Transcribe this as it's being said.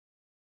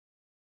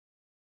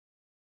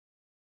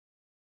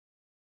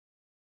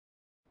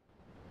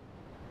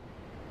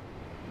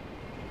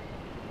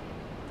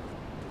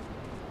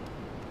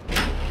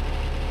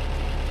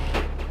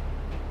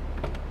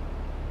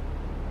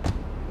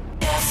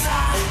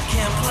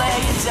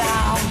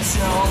down,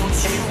 don't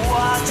you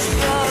watch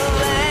the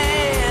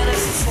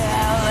latest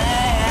telly.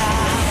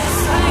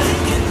 I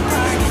could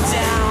burn you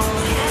down,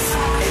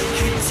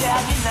 could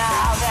tell you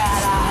now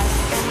that I'm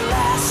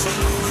less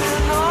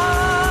than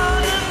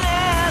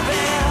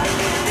ordinary.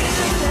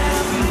 Isn't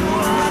every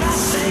word I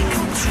say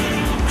come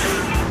true?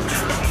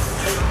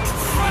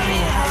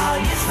 Funny how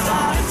you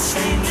thought it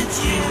seemed that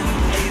you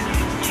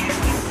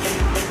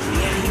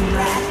looking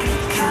back,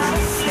 it kind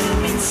of flew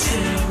me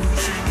too.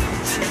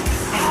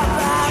 How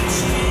about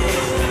you?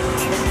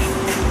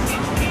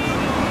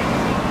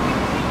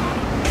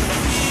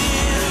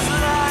 Feels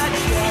like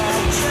I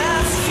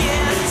just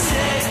can't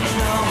take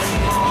no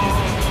more.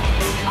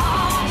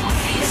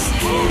 Always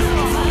feel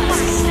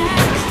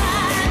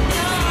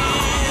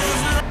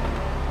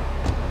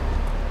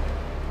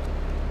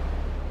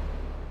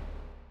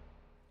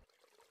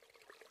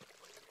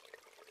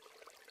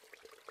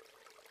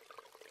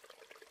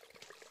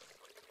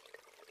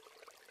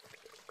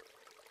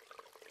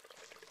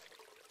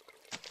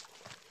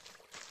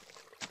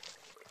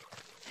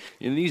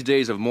In these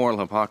days of moral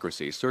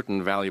hypocrisy,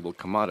 certain valuable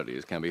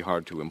commodities can be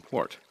hard to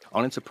import.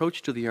 On its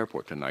approach to the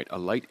airport tonight, a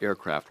light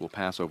aircraft will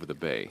pass over the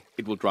bay.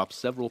 It will drop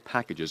several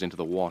packages into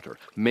the water.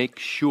 Make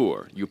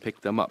sure you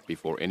pick them up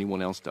before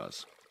anyone else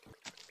does.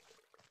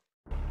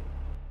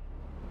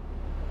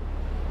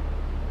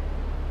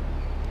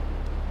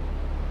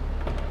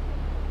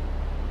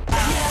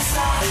 Yes,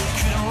 I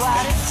could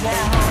write it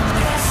down.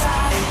 Yes,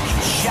 I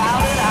could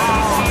shout it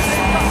out.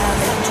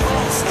 There's a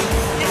twist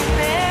in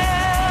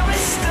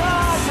every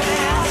story.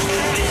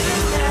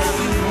 Isn't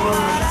every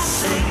word I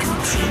say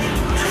come true?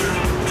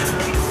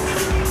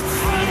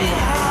 Funny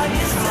how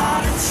you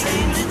thought it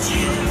seemed that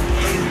you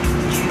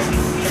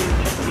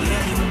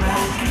looking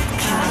back, it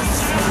kind of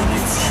threw me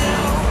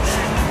too.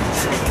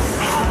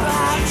 How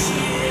about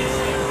you?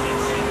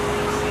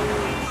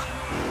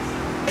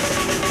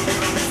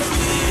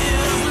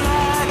 Feels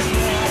like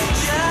I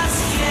just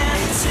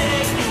can't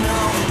take no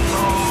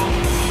more.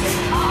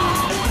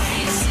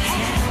 Always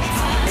had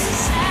fun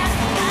at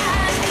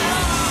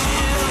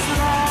feels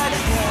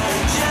like I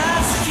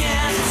just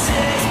can't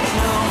take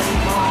no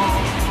more.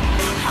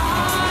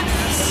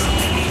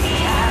 Honestly,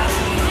 I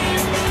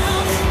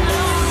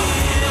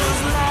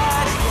feels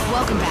like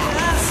Welcome I back.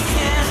 just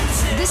can't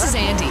take This is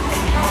Andy, no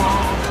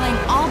more. playing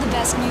all the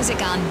best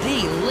music on the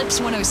Lips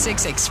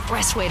 106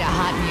 Expressway to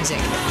Hot Music.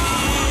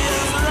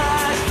 Feels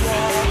like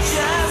I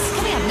just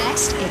Coming up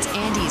next, it's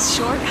Andy's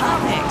short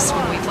hot mix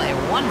when we play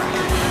one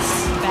record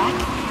back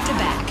to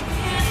back.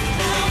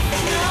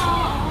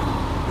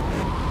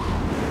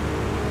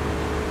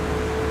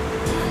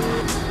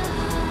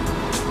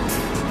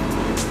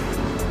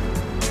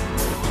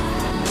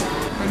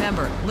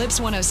 Remember, Lips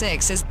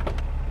 106 is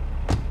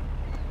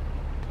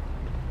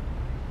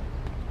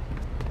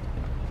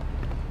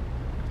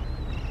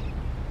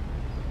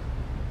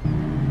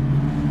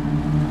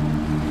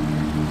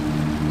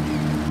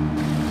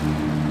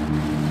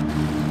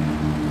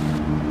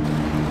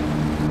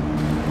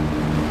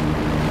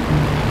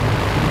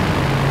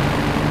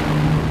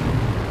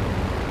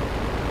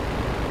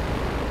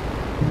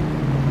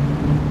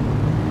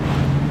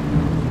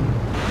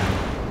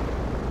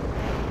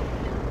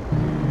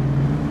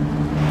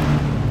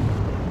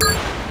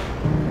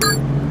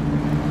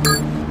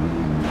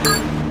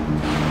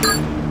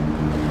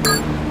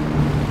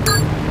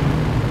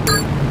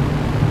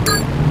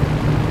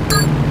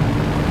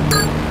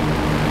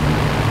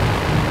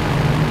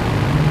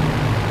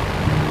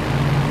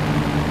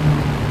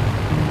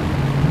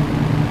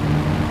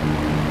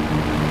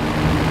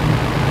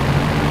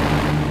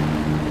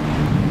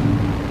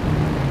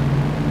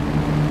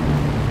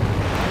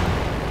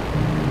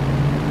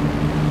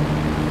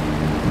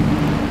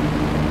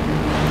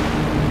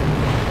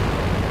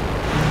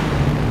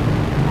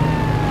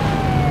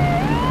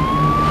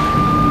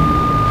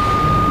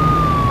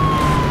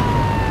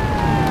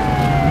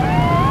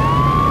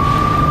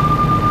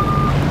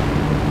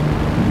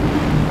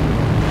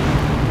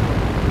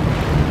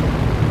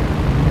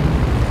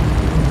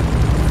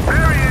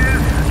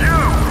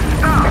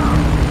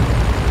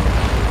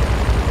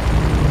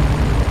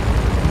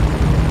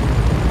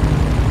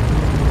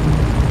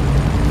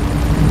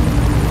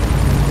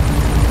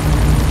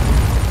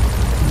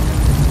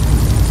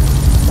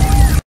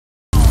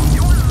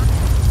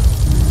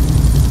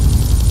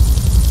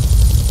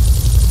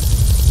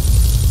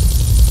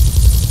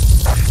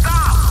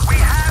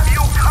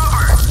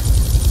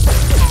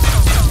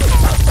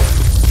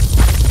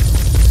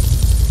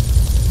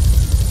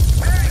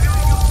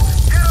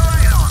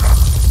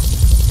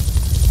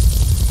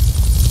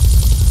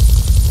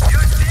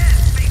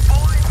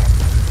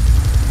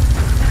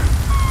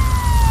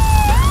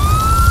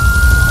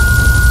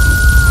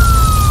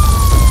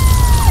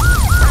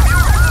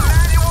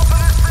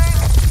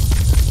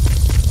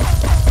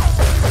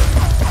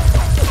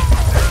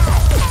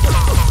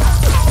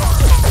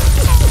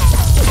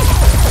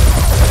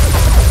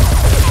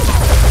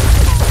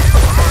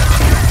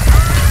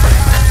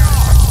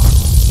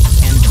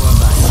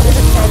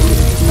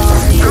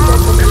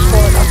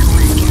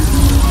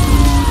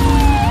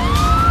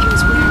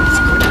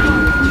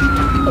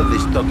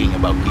talking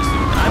about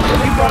kissing. I'm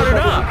glad you brought it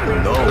up.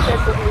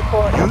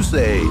 No. You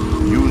say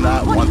you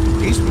not want to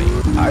kiss me.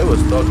 I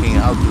was talking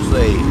how to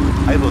say,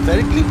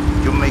 hypothetically,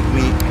 you make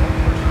me...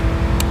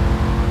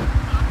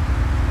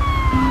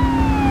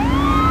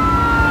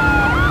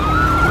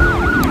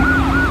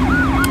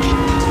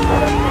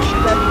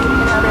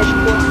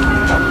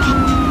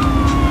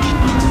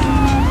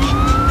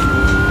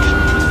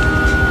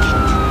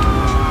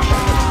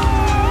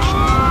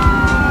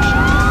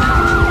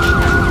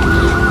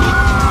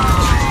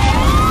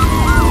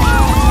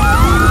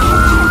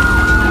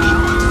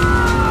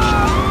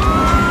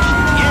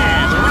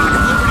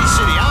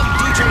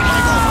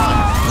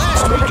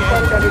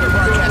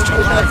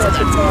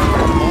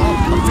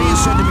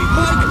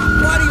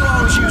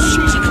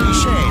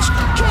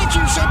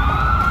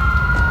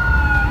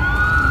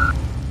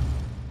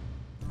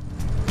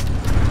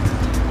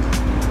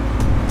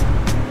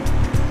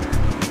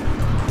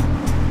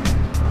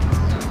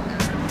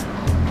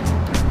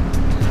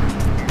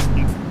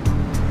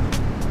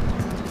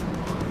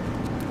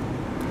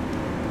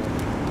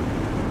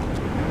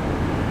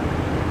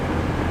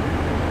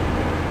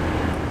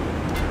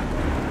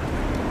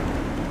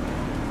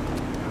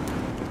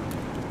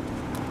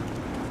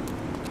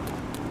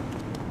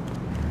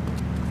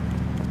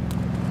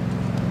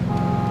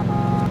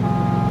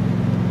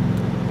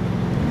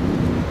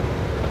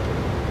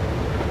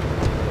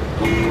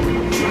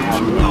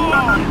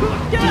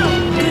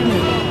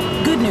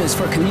 Good news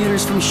for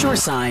commuters from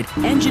Shoreside.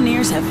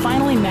 Engineers have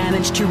finally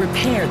managed to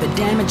repair the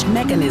damaged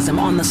mechanism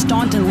on the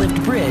Staunton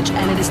Lift Bridge,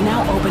 and it is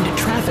now open to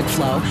traffic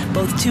flow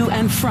both to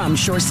and from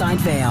Shoreside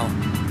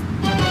Vale.